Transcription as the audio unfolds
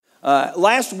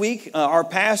Last week, our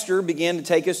pastor began to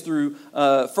take us through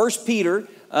 1 Peter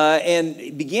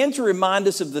and began to remind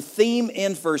us of the theme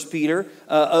in 1 Peter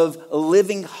of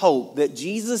living hope, that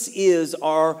Jesus is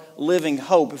our living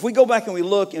hope. If we go back and we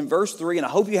look in verse 3, and I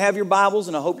hope you have your Bibles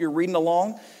and I hope you're reading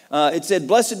along, it said,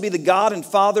 "Blessed be the God and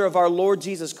Father of our Lord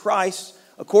Jesus Christ.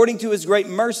 According to His great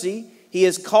mercy, He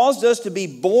has caused us to be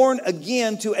born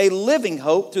again to a living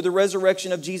hope through the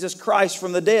resurrection of Jesus Christ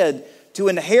from the dead, to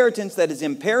an inheritance that is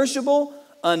imperishable,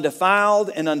 undefiled,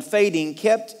 and unfading,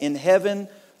 kept in heaven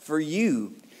for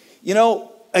you." You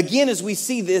know, again, as we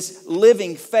see this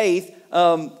living faith,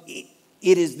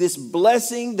 it is this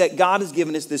blessing that God has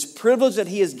given us, this privilege that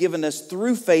He has given us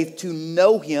through faith to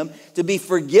know Him, to be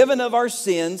forgiven of our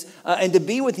sins, and to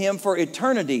be with Him for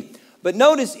eternity. But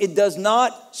notice, it does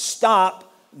not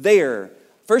stop there.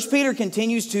 1 Peter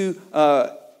continues to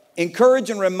encourage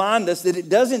and remind us that it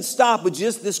doesn't stop with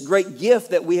just this great gift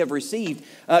that we have received.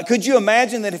 Could you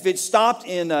imagine that if it stopped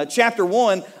in chapter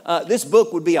 1, this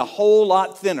book would be a whole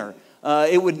lot thinner?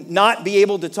 It would not be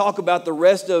able to talk about the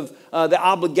rest of the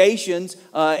obligations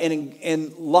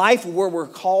and life where we're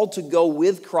called to go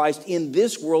with Christ in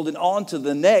this world and on to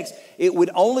the next. It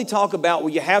would only talk about,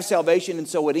 well, you have salvation and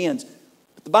so it ends.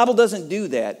 The Bible doesn't do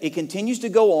that. It continues to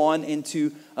go on and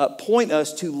to point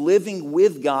us to living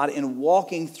with God and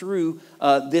walking through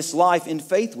this life in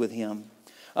faith with Him.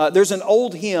 There's an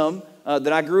old hymn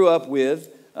that I grew up with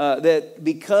that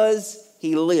because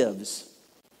He lives.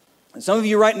 And some of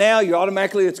you right now,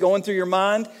 it's going through your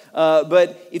mind.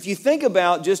 But if you think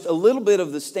about just a little bit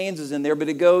of the stanzas in there, but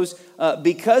it goes,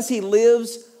 because He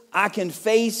lives, I can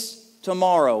face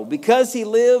tomorrow. Because He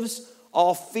lives,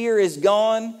 all fear is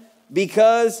gone.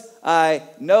 Because I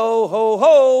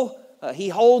know, He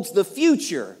holds the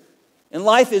future. And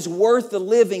life is worth the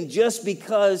living just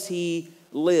because He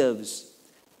lives.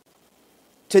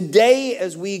 Today,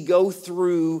 as we go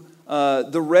through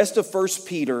the rest of 1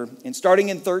 Peter, and starting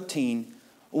in 13,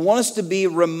 I want us to be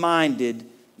reminded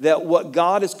that what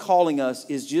God is calling us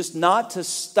is just not to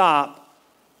stop,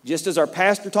 just as our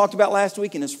pastor talked about last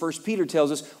week, and as 1 Peter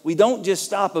tells us, we don't just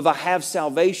stop if I have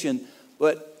salvation.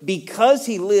 But because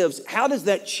He lives, how does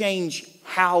that change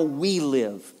how we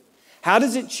live? How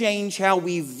does it change how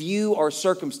we view our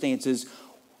circumstances?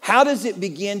 How does it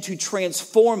begin to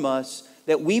transform us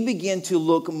that we begin to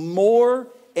look more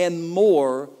and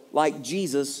more like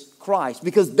Jesus Christ?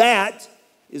 Because that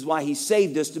is why He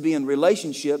saved us, to be in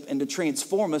relationship and to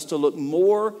transform us to look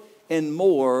more and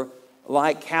more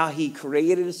like how He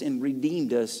created us and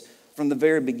redeemed us from the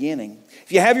very beginning.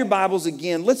 If you have your Bibles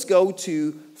again, let's go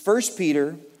to 1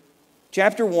 Peter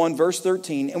chapter 1, verse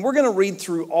 13. And we're going to read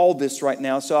through all this right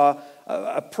now. So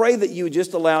I pray that you would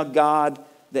just allow God,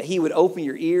 that He would open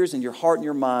your ears and your heart and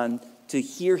your mind to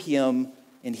hear Him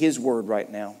in His word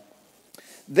right now.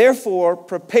 "Therefore,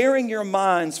 preparing your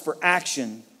minds for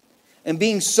action and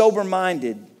being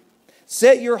sober-minded,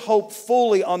 set your hope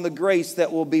fully on the grace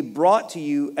that will be brought to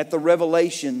you at the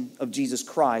revelation of Jesus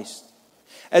Christ.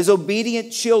 As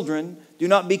obedient children, do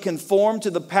not be conformed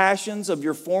to the passions of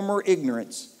your former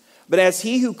ignorance, but as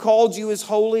He who called you is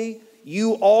holy,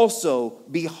 you also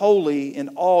be holy in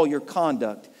all your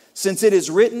conduct. Since it is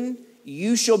written,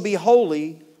 you shall be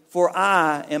holy, for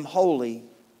I am holy.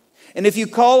 And if you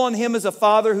call on Him as a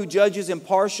Father who judges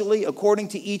impartially according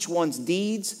to each one's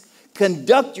deeds,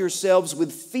 conduct yourselves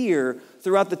with fear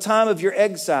throughout the time of your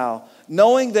exile,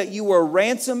 knowing that you were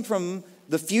ransomed from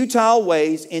the futile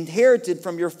ways inherited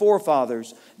from your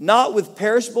forefathers, not with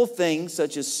perishable things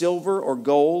such as silver or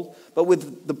gold, but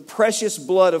with the precious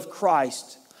blood of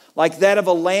Christ, like that of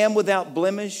a lamb without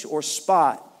blemish or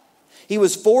spot. He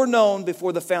was foreknown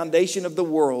before the foundation of the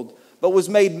world, but was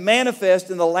made manifest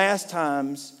in the last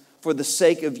times for the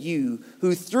sake of you,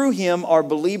 who through Him are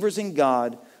believers in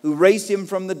God, who raised Him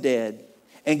from the dead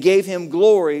and gave Him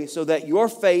glory, so that your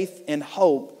faith and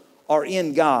hope are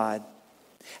in God.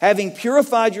 Having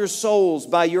purified your souls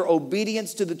by your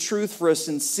obedience to the truth for a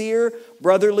sincere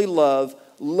brotherly love,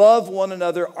 love one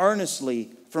another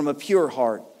earnestly from a pure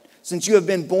heart, since you have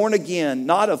been born again,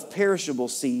 not of perishable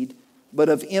seed, but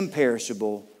of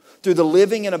imperishable, through the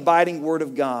living and abiding Word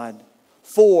of God.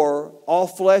 For all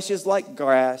flesh is like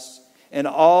grass, and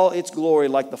all its glory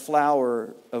like the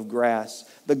flower of grass.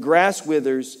 The grass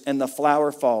withers and the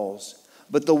flower falls,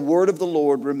 but the word of the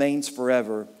Lord remains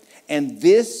forever. And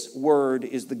this word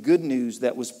is the good news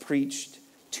that was preached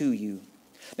to you.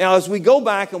 Now, as we go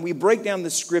back and we break down the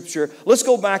scripture, let's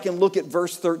go back and look at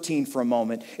verse 13 for a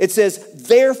moment. It says,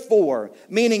 therefore,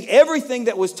 meaning everything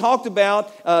that was talked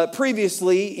about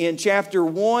previously in chapter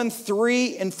 1,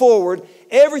 3, and forward,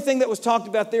 everything that was talked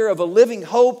about there of a living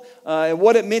hope and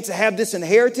what it meant to have this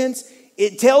inheritance,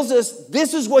 it tells us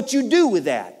this is what you do with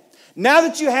that. Now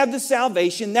that you have the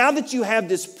salvation, now that you have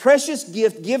this precious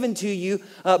gift given to you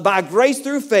by grace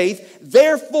through faith,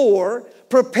 therefore,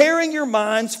 preparing your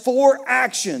minds for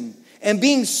action and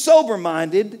being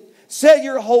sober-minded, set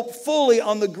your hope fully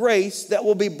on the grace that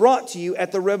will be brought to you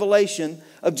at the revelation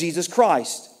of Jesus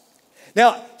Christ.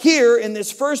 Now, here in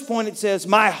this first point, it says,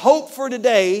 my hope for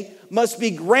today must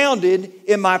be grounded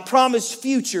in my promised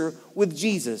future with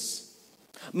Jesus.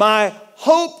 My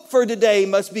hope for today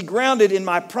must be grounded in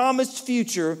my promised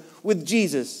future with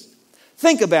Jesus.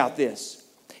 Think about this.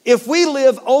 If we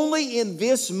live only in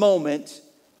this moment,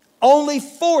 only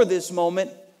for this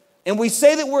moment, and we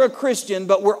say that we're a Christian,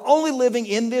 but we're only living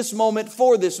in this moment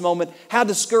for this moment, how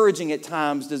discouraging at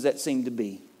times does that seem to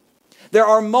be? There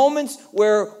are moments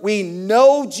where we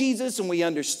know Jesus and we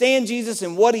understand Jesus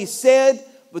and what He said,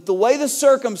 but the way the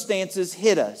circumstances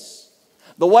hit us,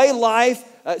 the way life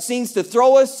seems to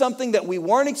throw us something that we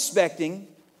weren't expecting,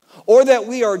 or that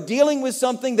we are dealing with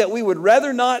something that we would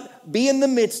rather not be in the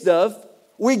midst of,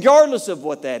 regardless of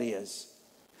what that is.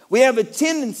 We have a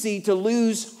tendency to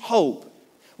lose hope.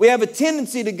 We have a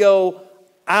tendency to go,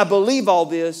 I believe all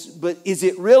this, but is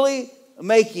it really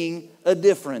making a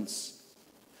difference?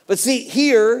 But see,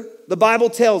 here the Bible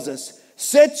tells us,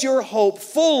 set your hope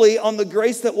fully on the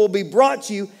grace that will be brought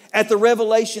to you at the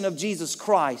revelation of Jesus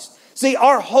Christ. See,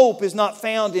 our hope is not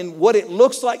found in what it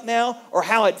looks like now or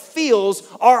how it feels.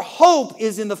 Our hope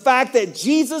is in the fact that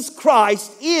Jesus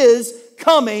Christ is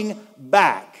coming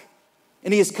back.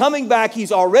 And He is coming back.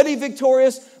 He's already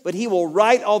victorious, but He will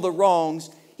right all the wrongs.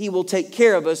 He will take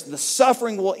care of us. The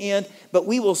suffering will end, but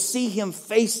we will see Him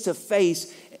face to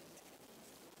face.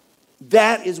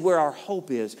 That is where our hope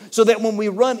is. So that when we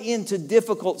run into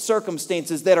difficult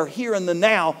circumstances that are here in the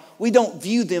now, we don't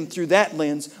view them through that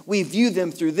lens. We view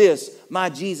them through this. My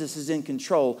Jesus is in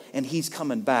control and He's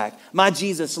coming back. My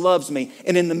Jesus loves me.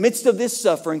 And in the midst of this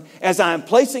suffering, as I am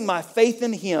placing my faith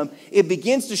in Him, it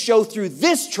begins to show through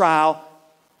this trial,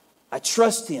 I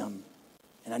trust Him.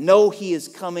 And I know He is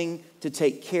coming to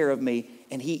take care of me.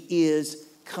 And He is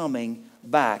coming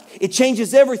back. It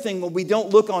changes everything when we don't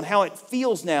look on how it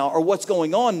feels now or what's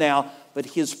going on now, but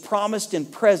His promised in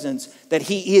presence that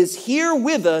He is here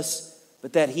with us,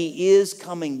 but that He is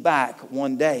coming back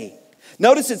one day.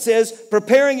 Notice it says,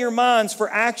 preparing your minds for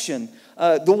action.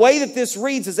 The way that this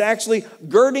reads is actually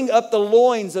girding up the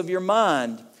loins of your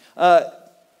mind.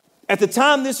 At the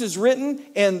time this is written,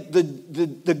 and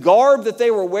the garb that they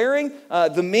were wearing,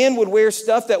 the men would wear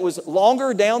stuff that was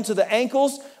longer down to the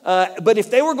ankles. But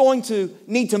if they were going to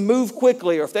need to move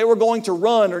quickly, or if they were going to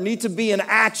run or need to be in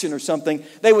action or something,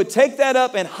 they would take that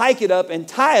up and hike it up and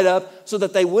tie it up so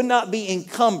that they would not be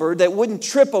encumbered. They wouldn't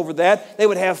trip over that. They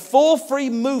would have full free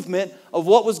movement of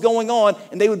what was going on,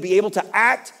 and they would be able to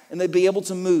act and they'd be able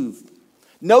to move.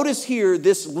 Notice here,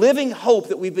 this living hope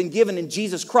that we've been given in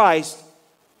Jesus Christ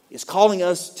is calling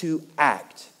us to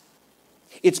act.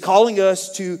 It's calling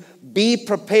us to be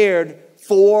prepared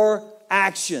for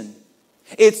action.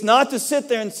 It's not to sit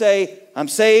there and say, I'm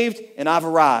saved and I've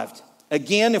arrived.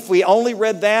 Again, if we only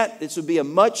read that, this would be a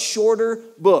much shorter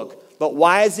book. But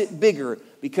why is it bigger?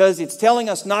 Because it's telling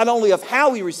us not only of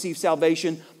how we receive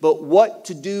salvation, but what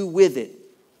to do with it.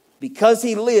 Because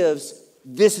He lives,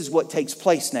 this is what takes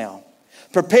place now.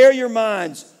 Prepare your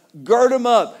minds. Gird them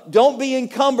up. Don't be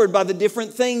encumbered by the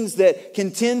different things that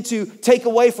can tend to take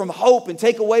away from hope and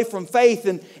take away from faith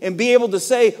and be able to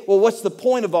say, well, what's the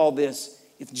point of all this?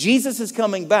 If Jesus is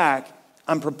coming back,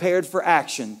 I'm prepared for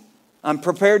action. I'm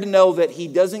prepared to know that He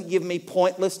doesn't give me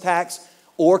pointless tasks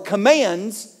or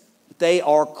commands. They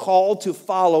are called to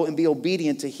follow and be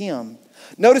obedient to Him.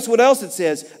 Notice what else it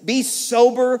says. Be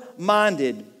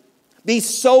sober-minded. Be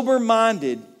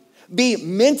sober-minded. Be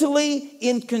mentally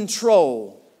in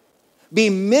control. Be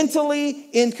mentally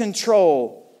in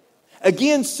control.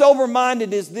 Again,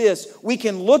 sober-minded is this. We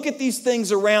can look at these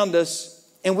things around us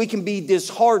and we can be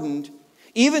disheartened,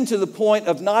 even to the point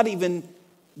of not even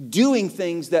doing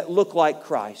things that look like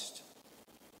Christ.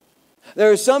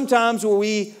 There are some times where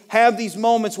we have these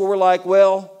moments where we're like,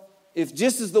 well, if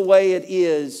this is the way it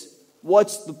is,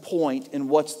 what's the point and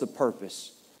what's the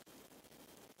purpose?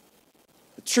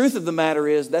 The truth of the matter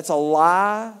is that's a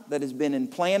lie that has been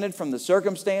implanted from the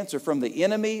circumstance or from the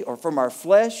enemy or from our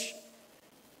flesh,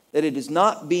 that it is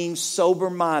not being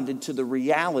sober-minded to the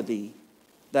reality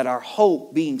that our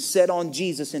hope being set on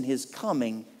Jesus and His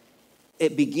coming,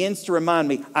 it begins to remind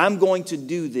me, I'm going to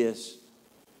do this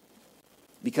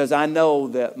because I know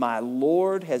that my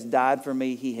Lord has died for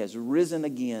me. He has risen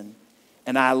again.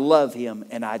 And I love Him,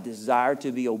 and I desire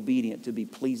to be obedient, to be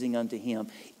pleasing unto Him.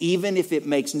 Even if it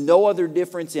makes no other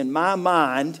difference in my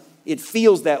mind it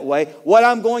feels that way. What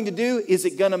I'm going to do, is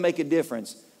it going to make a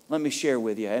difference? Let me share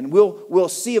with you. And we'll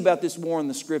see about this more in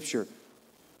the Scripture.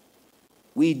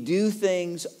 We do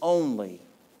things only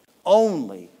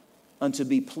unto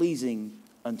be pleasing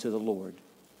unto the Lord.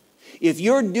 If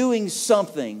you're doing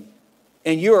something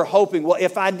and you're hoping, well,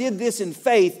 if I did this in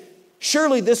faith,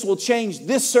 surely this will change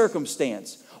this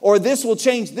circumstance, or this will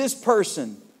change this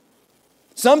person.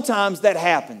 Sometimes that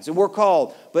happens and we're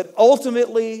called. But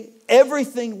ultimately,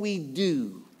 everything we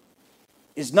do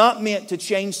is not meant to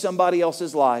change somebody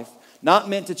else's life, not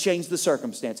meant to change the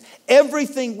circumstance.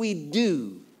 Everything we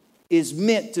do is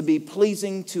meant to be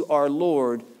pleasing to our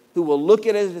Lord, who will look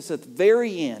at us at the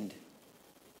very end.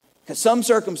 Because some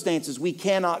circumstances we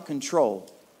cannot control.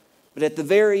 But at the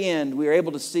very end, we are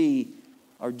able to see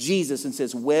our Jesus and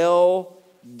says, "Well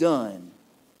done,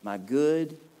 my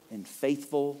good and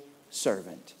faithful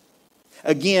servant."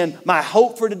 Again, my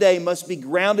hope for today must be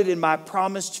grounded in my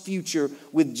promised future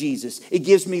with Jesus. It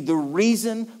gives me the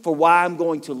reason for why I'm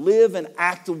going to live and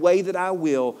act the way that I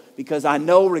will, because I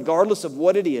know, regardless of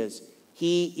what it is,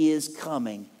 He is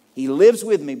coming. He lives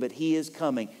with me, but He is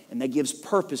coming. And that gives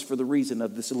purpose for the reason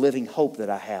of this living hope that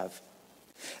I have.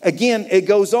 Again, it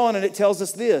goes on and it tells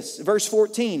us this, verse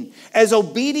 14. "As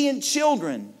obedient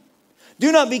children,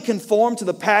 do not be conformed to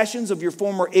the passions of your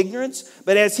former ignorance,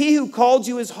 but as He who called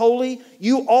you is holy,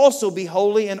 you also be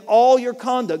holy in all your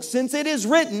conduct. Since it is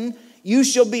written, you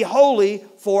shall be holy,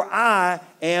 for I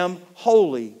am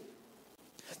holy."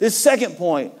 This second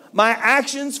point, my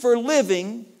actions for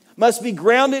living must be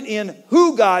grounded in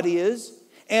who God is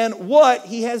and what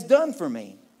He has done for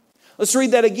me. Let's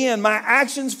read that again. My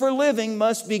actions for living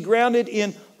must be grounded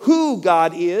in who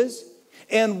God is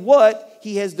and what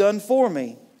He has done for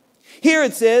me. Here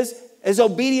it says, "As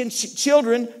obedient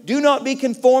children, do not be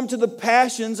conformed to the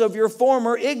passions of your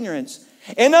former ignorance."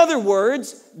 In other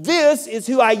words, this is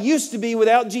who I used to be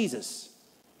without Jesus.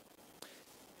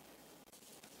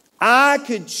 I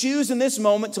could choose in this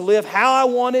moment to live how I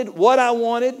wanted, what I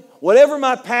wanted, whatever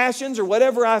my passions or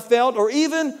whatever I felt, or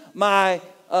even my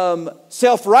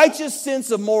self-righteous sense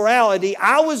of morality.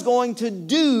 I was going to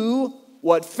do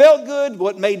what felt good,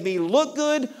 what made me look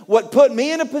good, what put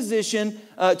me in a position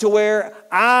to where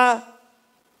I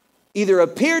either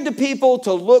appeared to people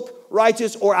to look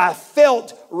righteous, or I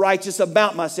felt righteous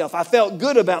about myself. I felt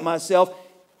good about myself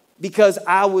because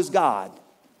I was God.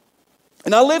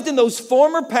 And I lived in those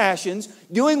former passions,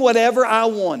 doing whatever I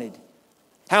wanted.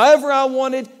 However I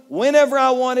wanted, whenever I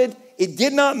wanted, it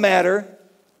did not matter.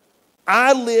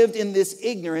 I lived in this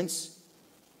ignorance.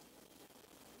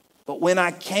 But when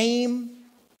I came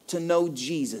to know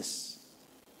Jesus,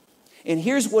 and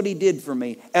here's what He did for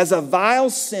me. As a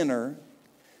vile sinner,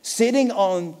 sitting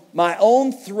on my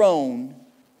own throne,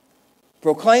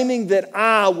 proclaiming that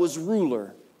I was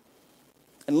ruler,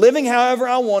 and living however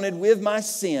I wanted with my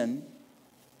sin,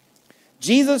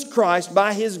 Jesus Christ,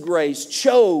 by His grace,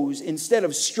 chose, instead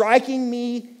of striking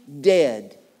me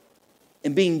dead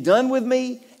and being done with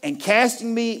me and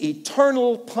casting me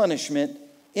eternal punishment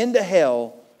into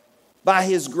hell, by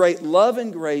His great love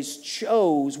and grace,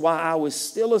 chose, while I was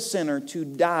still a sinner, to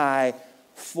die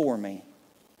for me.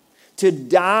 To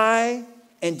die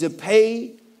and to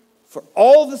pay for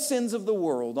all the sins of the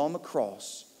world on the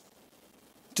cross.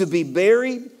 To be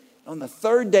buried. On the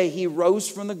third day, He rose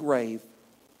from the grave.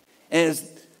 And as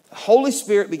the Holy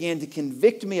Spirit began to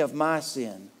convict me of my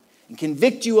sin and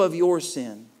convict you of your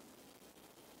sin,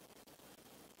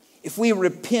 if we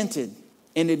repented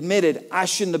and admitted, I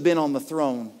shouldn't have been on the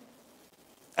throne,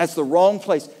 that's the wrong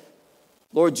place.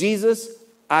 Lord Jesus,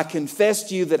 I confess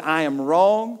to you that I am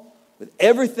wrong with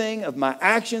everything of my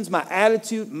actions, my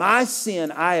attitude, my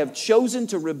sin. I have chosen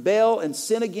to rebel and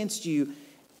sin against you.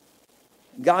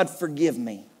 God, forgive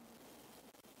me.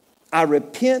 I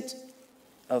repent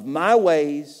of my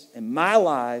ways and my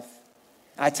life.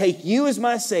 I take you as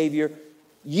my Savior.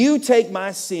 You take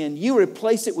my sin. You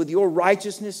replace it with your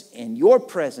righteousness and your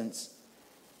presence.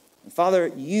 And Father,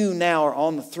 you now are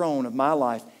on the throne of my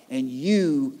life, and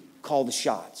you call the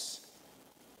shots.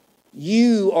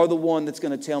 You are the one that's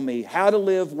going to tell me how to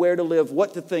live, where to live,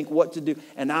 what to think, what to do,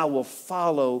 and I will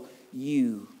follow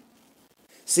you.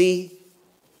 See,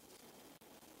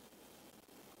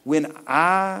 when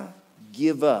I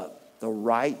give up the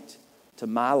right to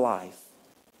my life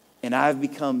and I've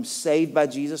become saved by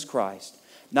Jesus Christ,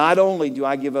 not only do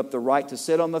I give up the right to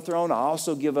sit on the throne, I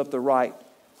also give up the right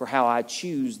for how I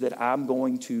choose that I'm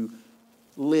going to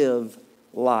live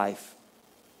life.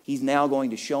 He's now going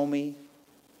to show me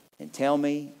and tell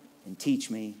me and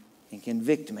teach me and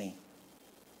convict me.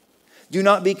 Do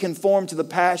not be conformed to the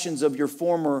passions of your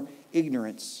former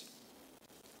ignorance.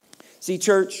 See,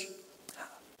 church,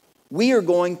 we are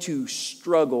going to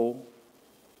struggle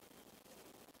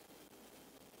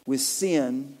with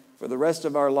sin for the rest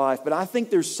of our life. But I think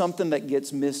there's something that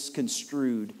gets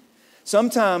misconstrued.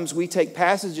 Sometimes we take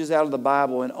passages out of the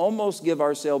Bible and almost give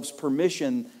ourselves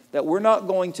permission that we're not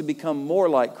going to become more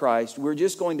like Christ. We're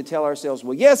just going to tell ourselves,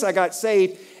 well, yes, I got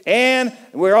saved, and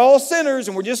we're all sinners,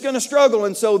 and we're just going to struggle,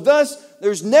 and so thus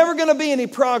there's never going to be any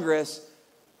progress.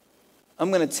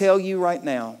 I'm going to tell you right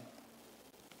now,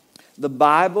 the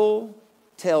Bible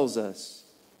tells us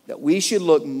that we should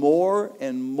look more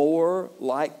and more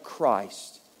like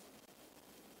Christ.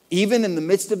 Even in the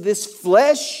midst of this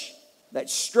flesh that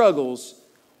struggles,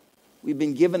 we've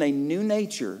been given a new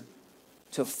nature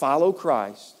to follow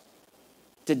Christ,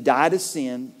 to die to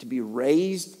sin, to be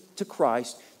raised to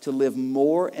Christ, to live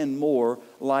more and more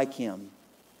like Him.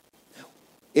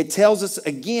 It tells us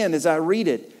again as I read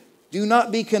it, do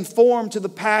not be conformed to the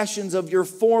passions of your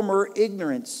former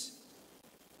ignorance.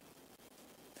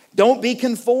 Don't be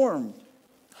conformed.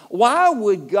 Why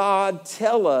would God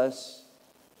tell us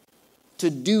to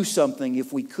do something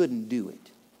if we couldn't do it?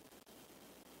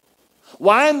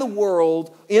 Why in the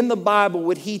world, in the Bible,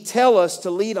 would He tell us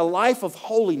to lead a life of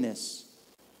holiness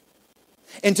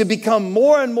and to become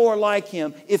more and more like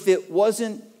Him if it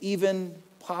wasn't even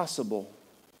possible?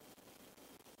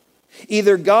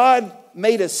 Either God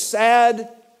made a sad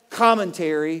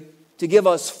commentary to give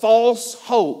us false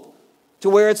hope to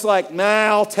where it's like, nah,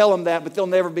 I'll tell them that, but they'll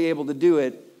never be able to do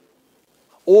it.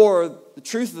 Or the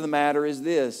truth of the matter is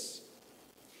this: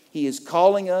 He is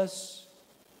calling us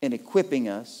and equipping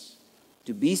us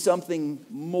to be something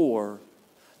more,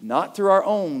 not through our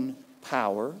own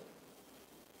power,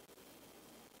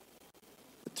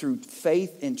 but through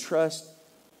faith and trust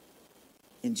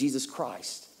in Jesus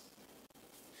Christ.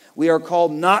 We are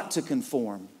called not to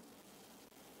conform.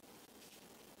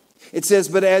 It says,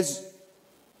 but as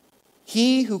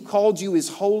He who called you is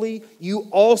holy, you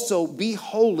also be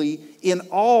holy in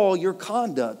all your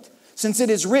conduct. Since it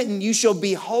is written, you shall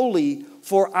be holy,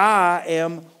 for I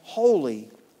am holy.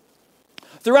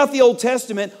 Throughout the Old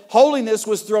Testament, holiness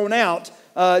was thrown out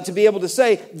to be able to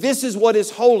say, this is what is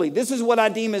holy. This is what I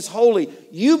deem as holy.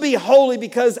 You be holy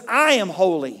because I am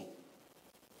holy.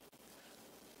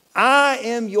 I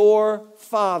am your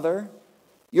Father,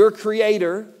 your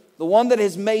Creator, the one that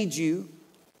has made you,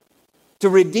 to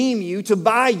redeem you, to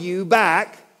buy you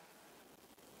back.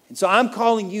 And so I'm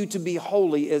calling you to be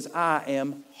holy as I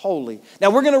am holy.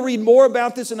 Now we're going to read more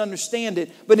about this and understand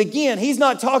it. But again, He's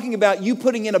not talking about you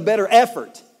putting in a better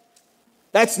effort.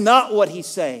 That's not what He's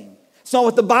saying. It's not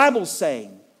what the Bible's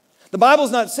saying. The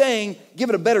Bible's not saying give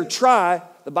it a better try.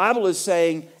 The Bible is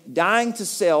saying dying to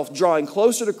self, drawing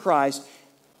closer to Christ,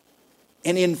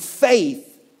 and in faith,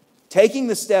 taking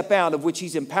the step out of which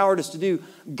He's empowered us to do.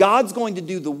 God's going to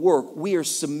do the work. We are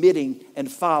submitting and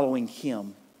following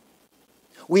Him.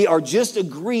 We are just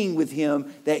agreeing with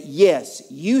Him that yes,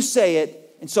 you say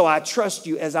it, and so I trust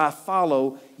you as I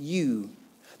follow you.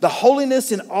 The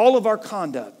holiness in all of our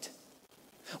conduct.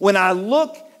 When I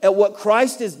look at what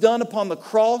Christ has done upon the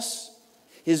cross,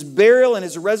 His burial and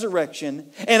His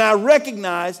resurrection, and I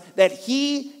recognize that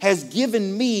He has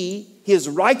given me His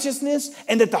righteousness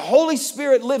and that the Holy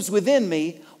Spirit lives within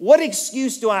me, what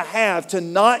excuse do I have to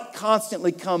not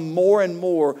constantly come more and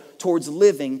more towards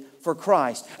living for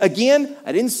Christ? Again,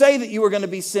 I didn't say that you were going to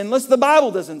be sinless. The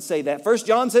Bible doesn't say that. 1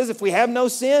 John says if we have no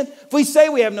sin, if we say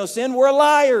we have no sin, we're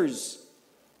liars.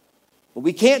 But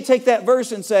we can't take that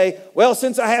verse and say, well,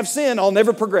 since I have sin, I'll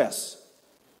never progress.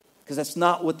 Because that's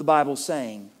not what the Bible's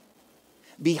saying.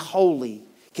 Be holy.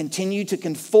 Continue to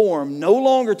conform no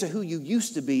longer to who you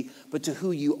used to be, but to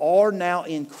who you are now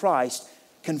in Christ.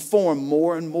 Conform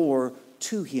more and more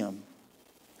to Him.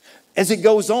 As it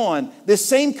goes on, this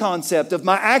same concept of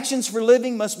my actions for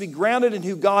living must be grounded in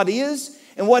who God is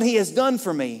and what He has done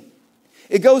for me.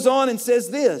 It goes on and says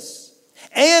this,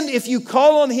 and if you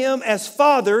call on Him as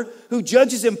Father, who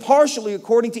judges impartially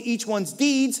according to each one's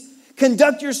deeds,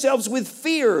 conduct yourselves with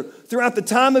fear throughout the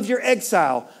time of your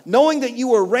exile, knowing that you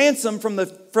were ransomed from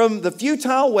the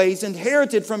futile ways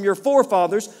inherited from your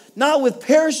forefathers, not with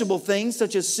perishable things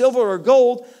such as silver or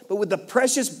gold, but with the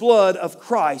precious blood of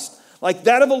Christ, like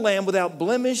that of a lamb without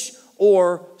blemish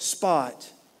or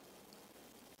spot.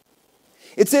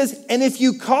 It says, and if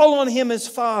you call on Him as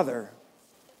Father,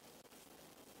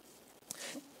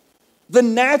 the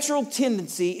natural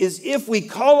tendency is if we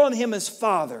call on Him as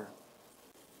Father,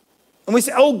 and we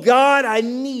say, oh God, I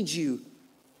need you.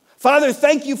 Father,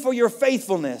 thank you for your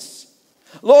faithfulness.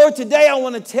 Lord, today I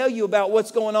want to tell you about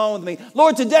what's going on with me.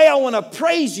 Lord, today I want to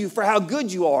praise you for how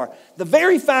good you are. The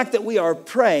very fact that we are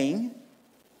praying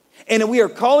and we are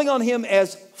calling on Him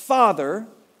as Father,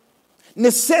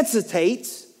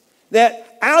 necessitates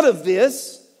that out of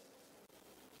this,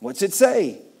 what's it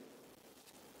say?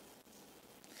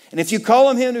 And if you call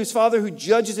on him whose Father who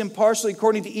judges impartially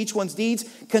according to each one's deeds,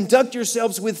 conduct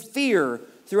yourselves with fear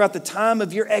throughout the time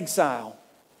of your exile.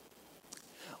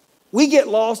 We get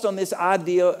lost on this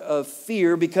idea of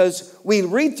fear because we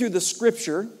read through the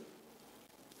Scripture.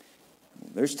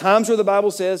 There's times where the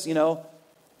Bible says,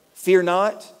 fear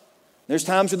not. There's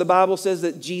times where the Bible says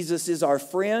that Jesus is our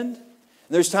friend.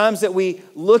 There's times that we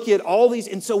look at all these,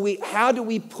 and so how do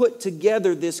we put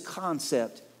together this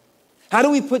concept? How do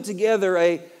we put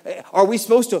together are we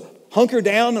supposed to hunker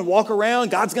down and walk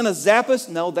around? God's going to zap us?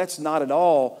 No, that's not at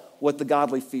all what the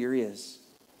godly fear is.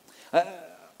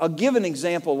 I'll give an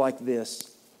example like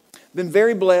this. I've been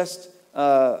very blessed.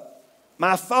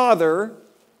 My father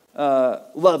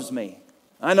loves me.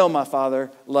 I know my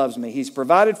father loves me. He's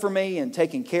provided for me and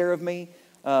taken care of me.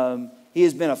 He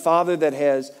has been a father that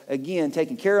has, again,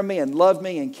 taken care of me and loved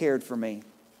me and cared for me.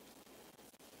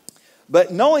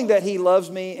 But knowing that he loves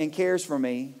me and cares for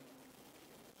me,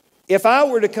 if I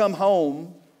were to come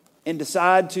home and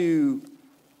decide to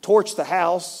torch the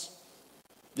house,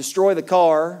 destroy the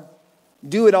car,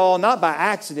 do it all, not by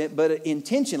accident, but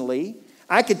intentionally,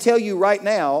 I could tell you right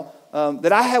now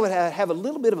that I would have a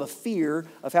little bit of a fear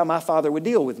of how my father would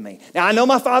deal with me. Now, I know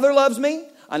my father loves me.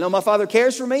 I know my father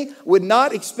cares for me. Would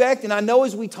not expect, and I know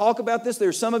as we talk about this,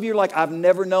 there's some of you like, I've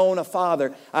never known a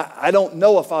father. I don't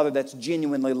know a father that's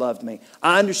genuinely loved me.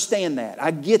 I understand that.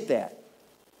 I get that.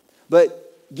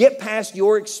 But get past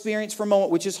your experience for a moment,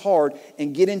 which is hard,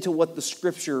 and get into what the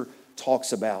Scripture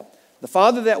talks about. The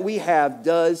Father that we have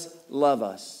does love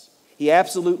us. He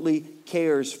absolutely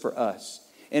cares for us.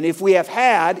 And if we have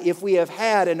had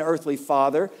an earthly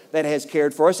father that has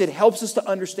cared for us, it helps us to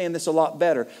understand this a lot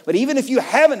better. But even if you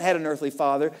haven't had an earthly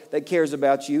father that cares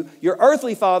about you, your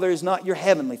earthly father is not your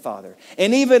heavenly father.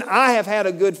 And even I have had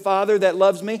a good father that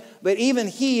loves me, but even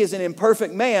he is an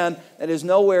imperfect man that is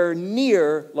nowhere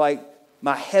near like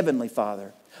my heavenly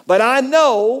father. But I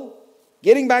know,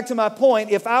 getting back to my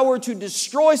point, if I were to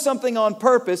destroy something on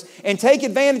purpose and take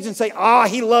advantage and say,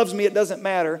 he loves me, it doesn't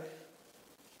matter,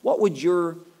 what would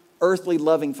your earthly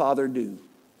loving father do?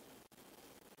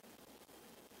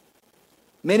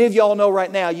 Many of y'all know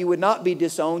right now you would not be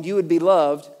disowned, you would be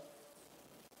loved,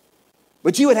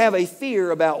 but you would have a fear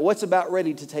about what's about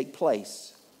ready to take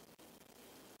place.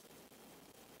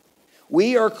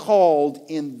 We are called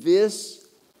in this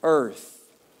earth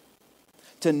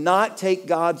to not take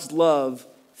God's love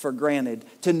for granted,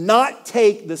 to not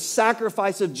take the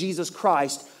sacrifice of Jesus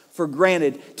Christ for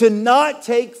granted, to not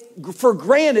take for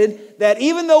granted that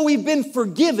even though we've been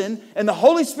forgiven and the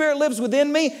Holy Spirit lives within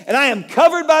me and I am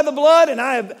covered by the blood and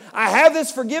I have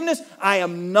this forgiveness, I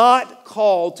am not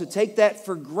called to take that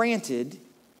for granted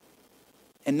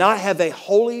and not have a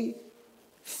holy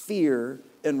fear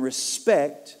and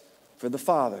respect for the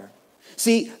Father.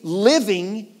 See,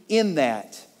 living in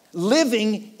that,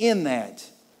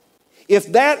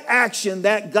 if that action,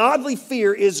 that godly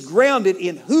fear is grounded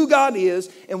in who God is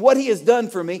and what He has done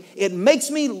for me, it makes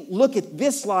me look at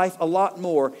this life a lot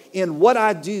more in what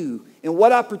I do, in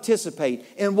what I participate,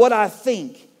 in what I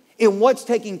think, in what's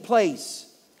taking place.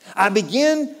 I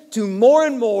begin to more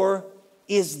and more,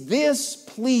 is this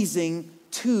pleasing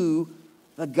to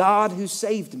the God who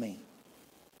saved me?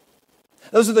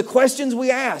 Those are the questions we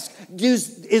ask.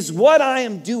 Is what I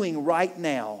am doing right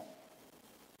now,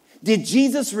 did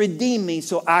Jesus redeem me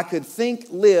so I could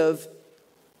live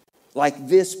like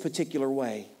this particular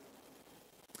way?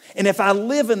 And if I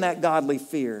live in that godly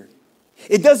fear,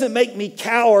 it doesn't make me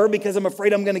cower because I'm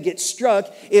afraid I'm going to get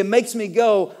struck. It makes me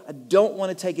go, I don't want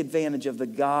to take advantage of the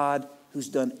God who's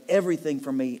done everything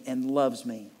for me and loves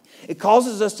me. It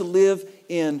causes us to live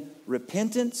in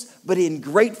repentance, but in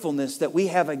gratefulness that we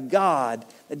have a God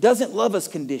that doesn't love us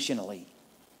conditionally.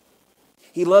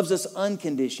 He loves us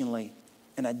unconditionally.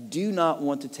 And I do not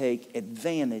want to take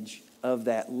advantage of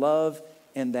that love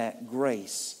and that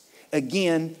grace.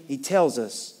 Again, he tells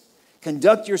us,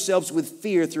 conduct yourselves with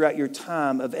fear throughout your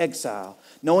time of exile,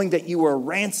 knowing that you were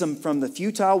ransomed from the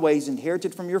futile ways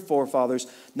inherited from your forefathers,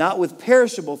 not with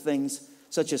perishable things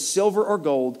such as silver or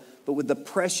gold, but with the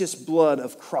precious blood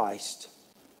of Christ.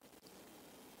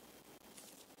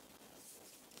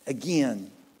 Again,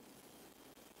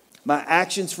 my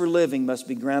actions for living must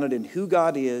be grounded in who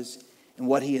God is and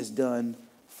what He has done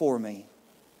for me.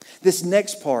 This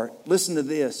next part, listen to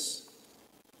this.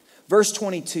 Verse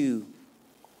 22.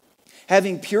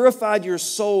 Having purified your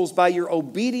souls by your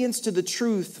obedience to the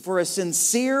truth for a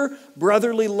sincere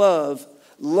brotherly love,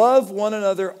 love one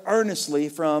another earnestly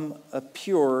from a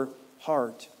pure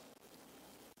heart.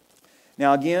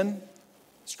 Now again,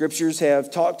 Scriptures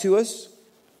have talked to us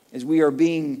as we are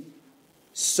being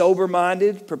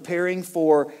sober-minded, preparing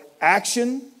for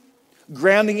action,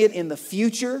 grounding it in the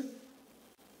future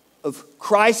of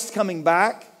Christ coming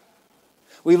back.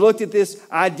 We've looked at this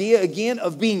idea again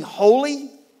of being holy.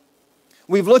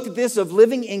 We've looked at this of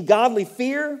living in godly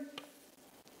fear.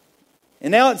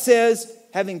 And now it says,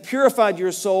 having purified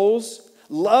your souls,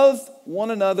 love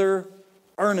one another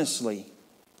earnestly.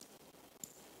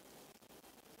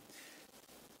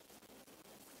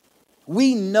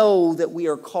 We know that we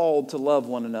are called to love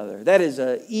one another. That is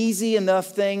an easy enough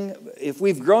thing. If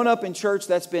we've grown up in church,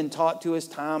 that's been taught to us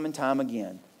time and time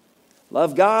again.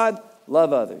 Love God,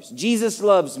 love others. Jesus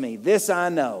loves me. This I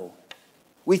know.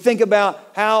 We think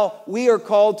about how we are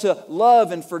called to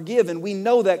love and forgive, and we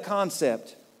know that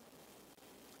concept.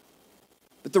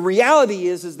 But the reality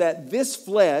is that this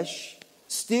flesh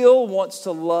still wants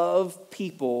to love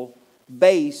people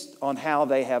based on how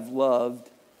they have loved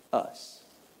us.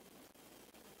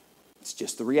 It's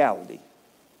just the reality.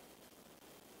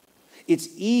 It's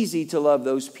easy to love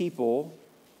those people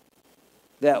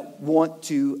that want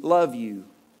to love you,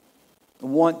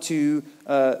 want to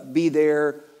be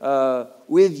there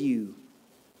with you.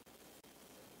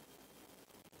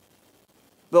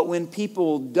 But when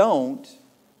people don't,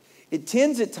 it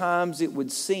tends at times, it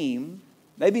would seem,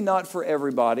 maybe not for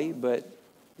everybody, but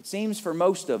it seems for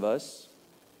most of us,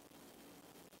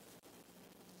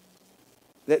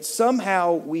 that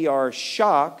somehow we are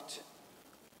shocked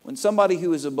when somebody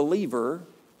who is a believer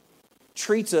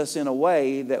treats us in a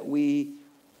way that we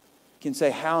can say,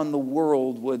 how in the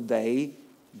world would they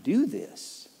do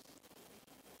this?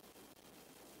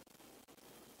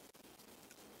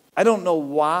 I don't know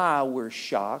why we're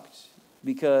shocked,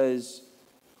 because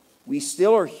we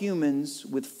still are humans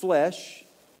with flesh,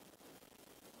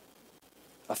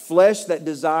 a flesh that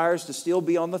desires to still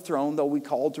be on the throne, though we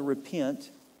call to repent.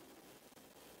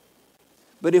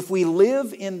 But if we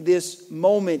live in this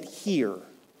moment here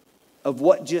of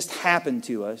what just happened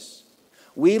to us,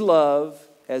 we love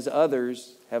as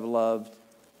others have loved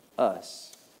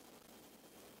us,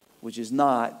 which is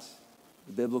not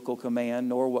the biblical command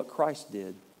nor what Christ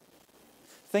did.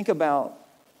 Think about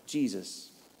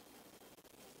Jesus.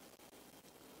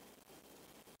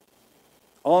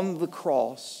 On the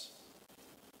cross,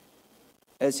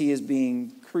 as he is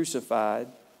being crucified,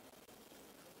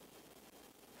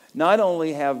 not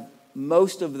only have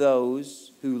most of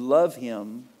those who love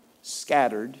him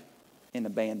scattered and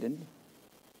abandoned,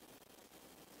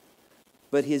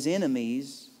 but his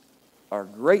enemies are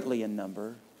greatly in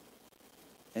number.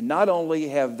 And not only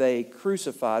have they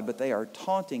crucified, but they are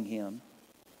taunting him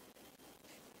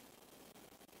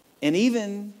and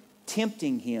even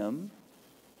tempting him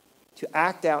to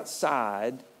act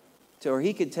outside to where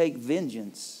he could take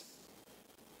vengeance.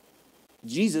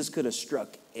 Jesus could have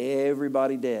struck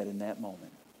everybody dead in that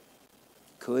moment.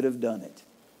 Could have done it.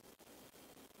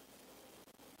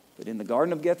 But in the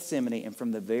Garden of Gethsemane, and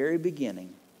from the very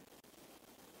beginning,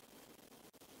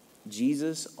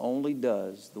 Jesus only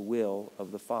does the will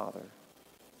of the Father.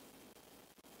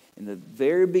 In the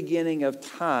very beginning of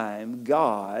time,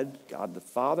 God the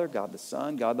Father, God the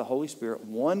Son, God the Holy Spirit,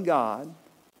 one God,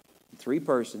 three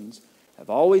persons, have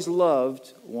always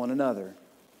loved one another.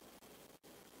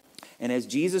 And as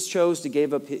Jesus chose to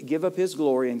give up his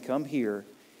glory and come here,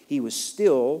 they were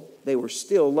still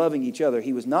loving each other.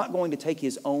 He was not going to take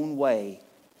his own way,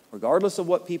 regardless of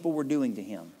what people were doing to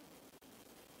him.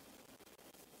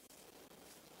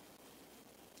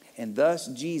 And thus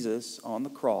Jesus on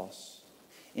the cross,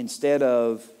 instead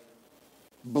of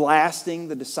blasting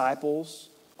the disciples,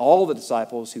 all the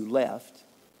disciples who left,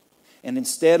 and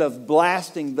instead of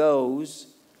blasting those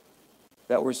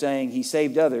that were saying he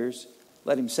saved others,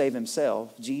 let him save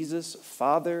himself, Jesus,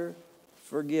 Father,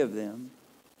 forgive them,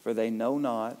 for they know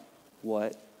not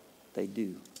what they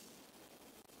do.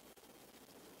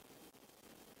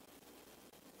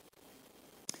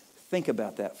 Think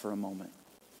about that for a moment.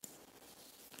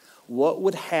 What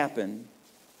would happen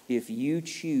if you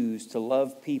choose to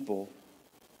love people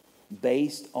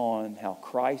based on how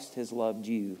Christ has loved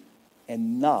you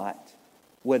and not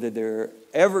whether they're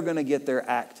ever going to get their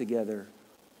act together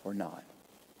or not?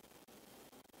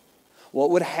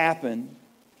 What would happen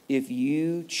if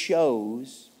you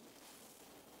chose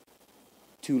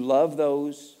to love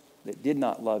those that did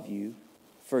not love you,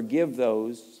 forgive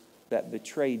those that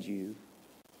betrayed you,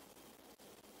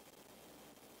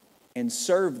 and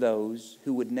serve those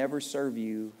who would never serve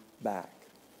you back?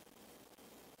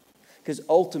 Because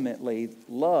ultimately,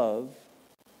 love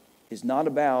is not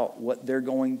about what they're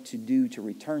going to do to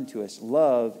return to us.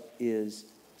 Love is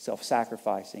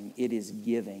self-sacrificing. It is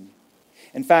giving.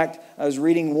 In fact, I was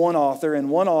reading one author, and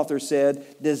one author said,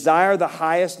 desire the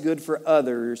highest good for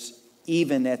others,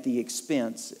 even at the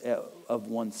expense of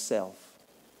oneself.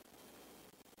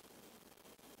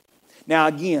 Now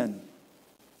again,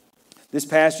 this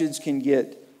passage can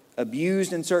get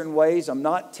abused in certain ways. I'm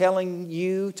not telling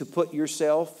you to put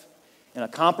yourself in a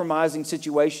compromising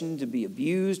situation to be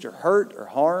abused or hurt or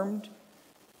harmed.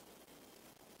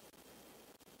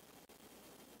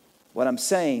 What I'm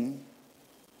saying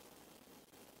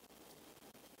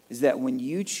is that when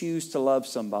you choose to love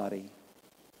somebody,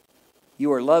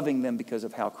 you are loving them because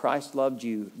of how Christ loved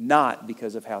you, not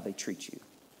because of how they treat you.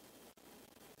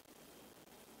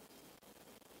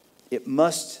 It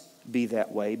must be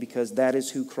that way because that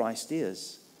is who Christ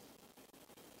is.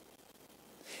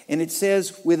 And it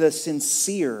says with a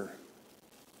sincere.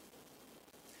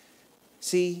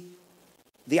 See,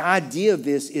 the idea of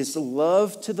this is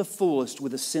love to the fullest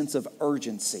with a sense of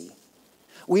urgency.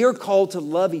 We are called to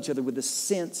love each other with a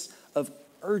sense of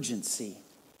urgency.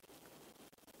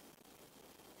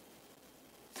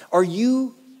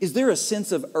 Is there a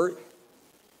sense of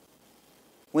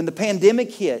when the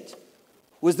pandemic hit,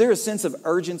 was there a sense of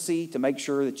urgency to make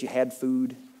sure that you had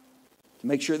food? To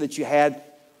make sure that you had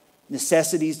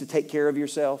necessities to take care of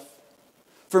yourself?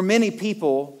 For many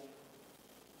people,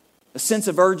 a sense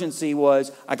of urgency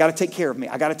was, I got to take care of me.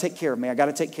 I got to take care of me. I got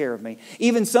to take care of me.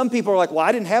 Even some people are like, well,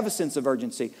 I didn't have a sense of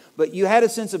urgency. But you had a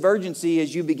sense of urgency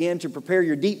as you began to prepare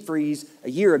your deep freeze a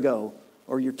year ago,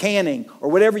 or your canning, or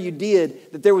whatever you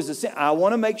did, that there was a sense, I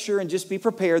want to make sure and just be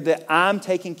prepared that I'm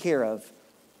taken care of.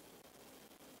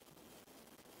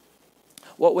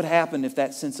 What would happen if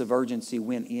that sense of urgency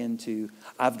went into,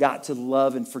 I've got to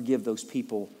love and forgive those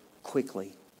people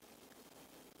quickly.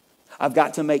 I've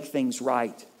got to make things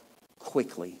right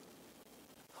quickly.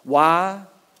 Why?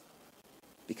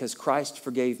 Because Christ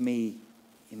forgave me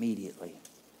immediately.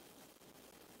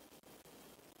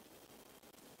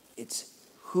 It's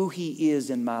who He is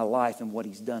in my life and what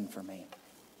He's done for me.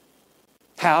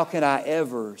 How could I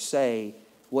ever say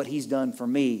what He's done for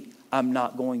me, I'm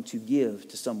not going to give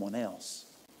to someone else?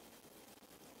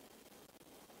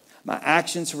 My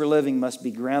actions for living must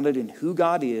be grounded in who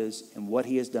God is and what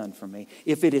He has done for me.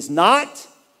 If it is not,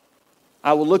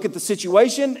 I will look at the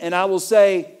situation and I will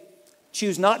say,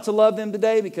 choose not to love them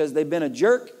today because they've been a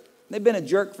jerk. They've been a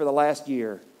jerk for the last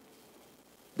year.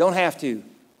 Don't have to.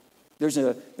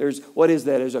 There's what is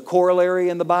that? There's a corollary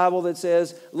in the Bible that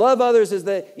says, love others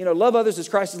love others as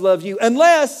Christ has loved you,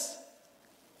 unless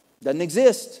it doesn't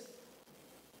exist.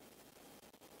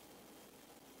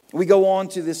 We go on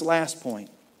to this last point.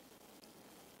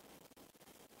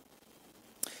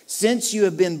 Since you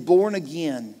have been born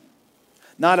again,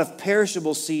 not of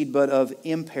perishable seed, but of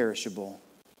imperishable,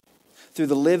 through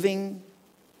the living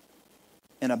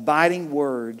and abiding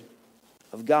Word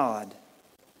of God.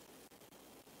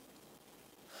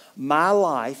 My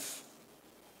life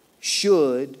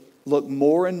should look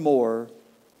more and more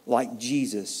like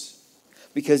Jesus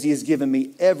because He has given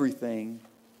me everything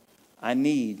I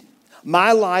need.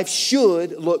 My life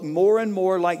should look more and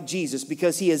more like Jesus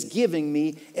because He is giving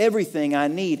me everything I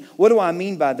need. What do I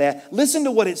mean by that? Listen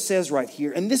to what it says right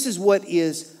here. And this is what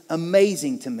is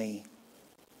amazing to me.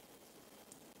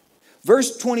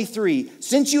 Verse 23,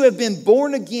 since you have been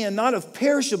born again, not of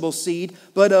perishable seed,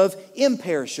 but of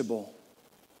imperishable.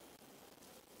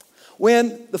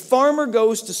 When the farmer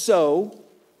goes to sow,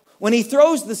 when he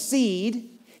throws the seed,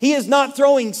 he is not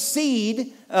throwing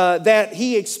seed that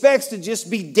he expects to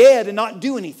just be dead and not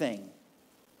do anything.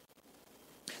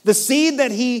 The seed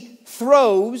that he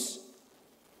throws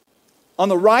on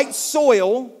the right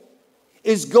soil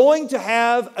is going to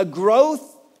have a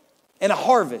growth and a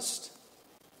harvest.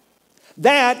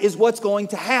 That is what's going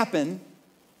to happen,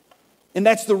 and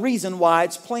that's the reason why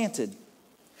it's planted.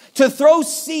 To throw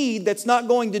seed that's not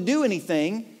going to do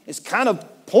anything is kind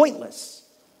of pointless.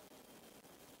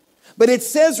 But it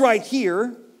says right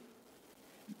here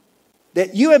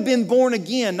that you have been born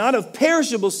again, not of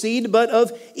perishable seed, but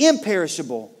of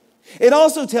imperishable. It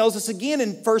also tells us again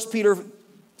in 1 Peter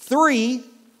 3,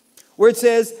 where it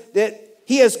says that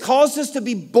He has caused us to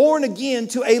be born again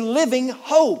to a living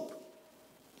hope.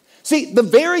 See, the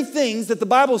very things that the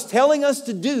Bible is telling us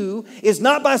to do is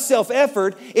not by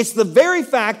self-effort. It's the very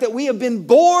fact that we have been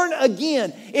born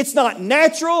again. It's not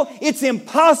natural. It's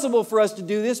impossible for us to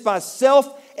do this by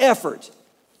self-effort.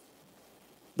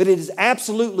 But it is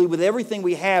absolutely, with everything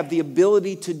we have, the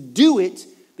ability to do it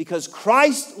because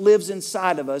Christ lives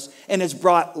inside of us and has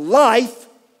brought life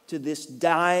to this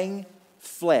dying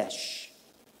flesh.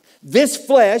 This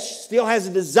flesh still has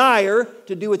a desire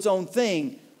to do its own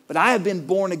thing. But I have been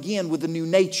born again with a new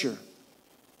nature.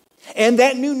 And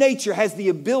that new nature has the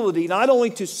ability not only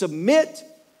to submit,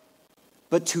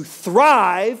 but to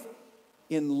thrive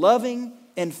in loving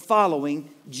and following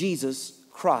Jesus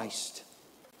Christ.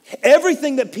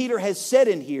 Everything that Peter has said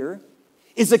in here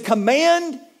is a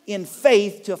command in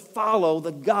faith to follow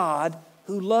the God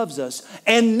who loves us.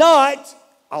 And not,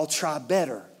 I'll try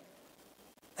better.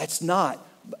 That's not.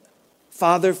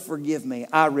 Father, forgive me.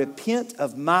 I repent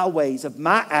of my ways, of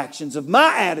my actions, of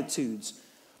my attitudes.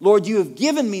 Lord, you have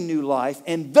given me new life,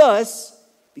 and thus,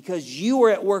 because you are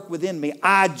at work within me,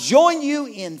 I join you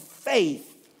in faith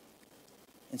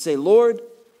and say, Lord,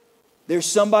 there's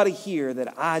somebody here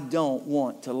that I don't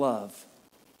want to love.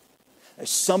 There's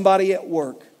somebody at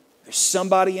work. There's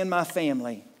somebody in my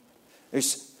family.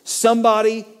 There's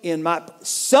somebody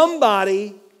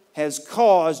has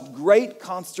caused great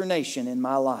consternation in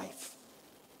my life.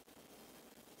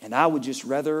 And I would just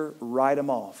rather write them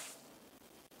off.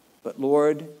 But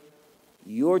Lord,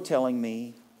 you're telling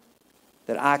me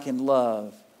that I can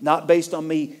love, not based on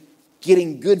me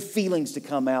getting good feelings to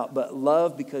come out, but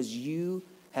love because you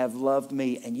have loved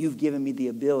me and you've given me the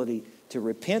ability to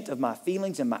repent of my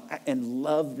feelings and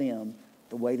love them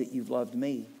the way that you've loved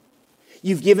me.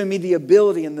 You've given me the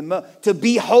ability to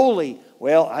be holy.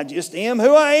 Well, I just am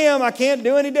who I am. I can't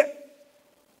do any different.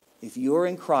 If you're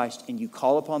in Christ and you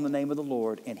call upon the name of the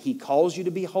Lord and He calls you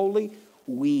to be holy,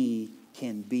 we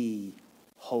can be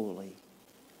holy.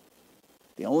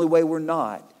 The only way we're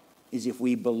not is if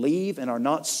we believe and are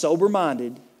not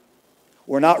sober-minded.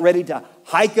 We're not ready to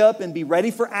hike up and be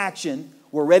ready for action.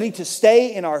 We're ready to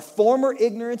stay in our former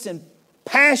ignorance and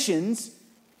passions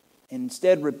and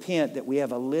instead repent that we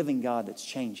have a living God that's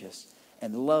changed us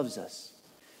and loves us.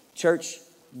 Church,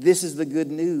 this is the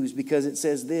good news because it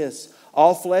says this: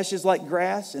 all flesh is like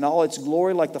grass and all its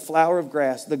glory like the flower of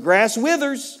grass. The grass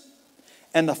withers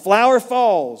and the flower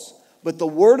falls, but the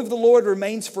word of the Lord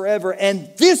remains forever. And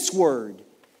this word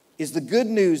is the good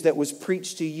news that was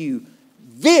preached to you.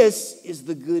 This is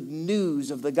the good news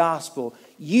of the gospel.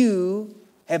 You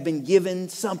have been given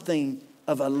something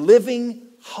of a living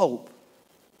hope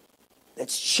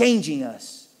that's changing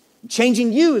us,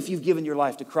 changing you if you've given your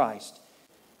life to Christ.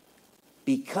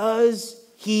 Because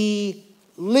He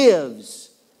lives,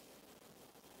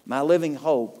 my living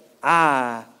hope,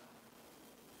 I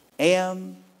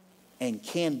am and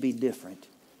can be different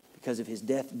because of His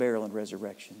death, burial, and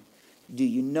resurrection. Do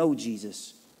you know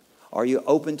Jesus? Are you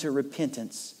open to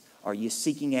repentance? Are you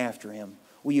seeking after Him?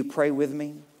 Will you pray with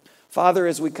me? Father,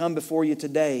 as we come before you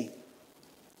today,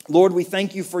 Lord, we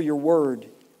thank you for your word.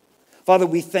 Father,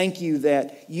 we thank you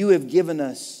that you have given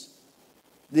us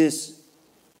this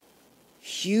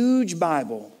huge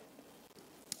Bible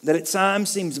that at times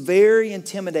seems very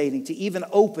intimidating to even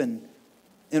open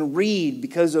and read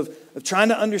because of trying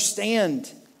to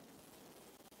understand.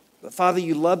 But Father,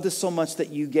 you loved us so much that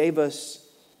you gave us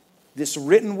this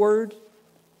written word.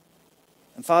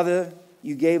 And Father,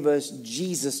 you gave us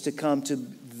Jesus to come to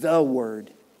the word.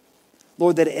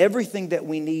 Lord, that everything that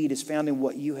we need is found in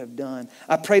what you have done.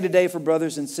 I pray today for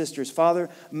brothers and sisters. Father,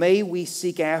 may we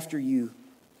seek after you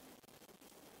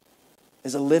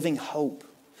as a living hope,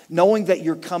 knowing that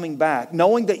you're coming back,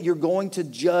 knowing that you're going to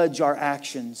judge our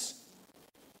actions.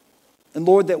 And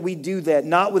Lord, that we do that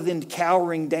not within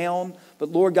cowering down, but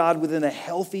Lord God, within a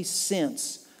healthy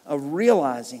sense of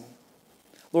realizing,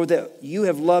 Lord, that you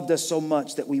have loved us so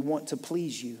much that we want to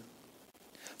please you.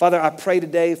 Father, I pray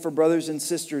today for brothers and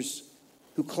sisters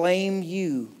who claim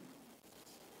you,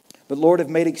 but Lord, have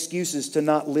made excuses to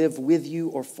not live with you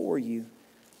or for you.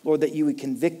 Lord, that you would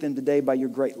convict them today by your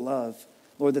great love.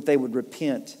 Lord, that they would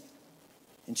repent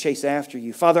and chase after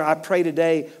you. Father, I pray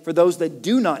today for those that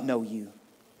do not know you.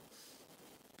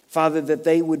 Father, that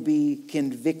they would be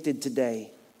convicted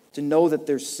today to know that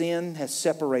their sin has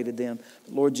separated them.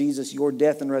 But Lord Jesus, your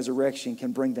death and resurrection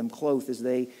can bring them close as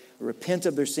they repent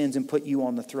of their sins and put you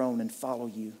on the throne and follow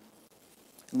you.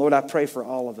 And Lord, I pray for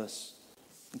all of us,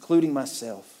 including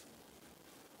myself.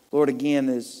 Lord, again,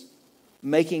 is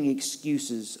making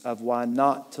excuses of why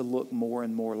not to look more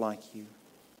and more like you.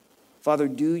 Father,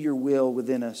 do your will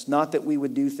within us. Not that we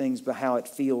would do things by how it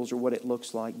feels or what it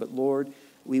looks like, but Lord,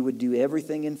 we would do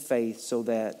everything in faith so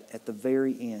that at the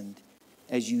very end,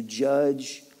 as you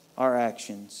judge our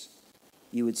actions,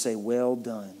 you would say, well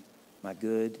done, my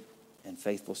good and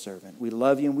faithful servant. We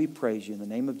love you and we praise you in the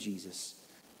name of Jesus.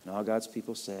 And all God's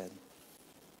people said,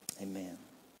 amen.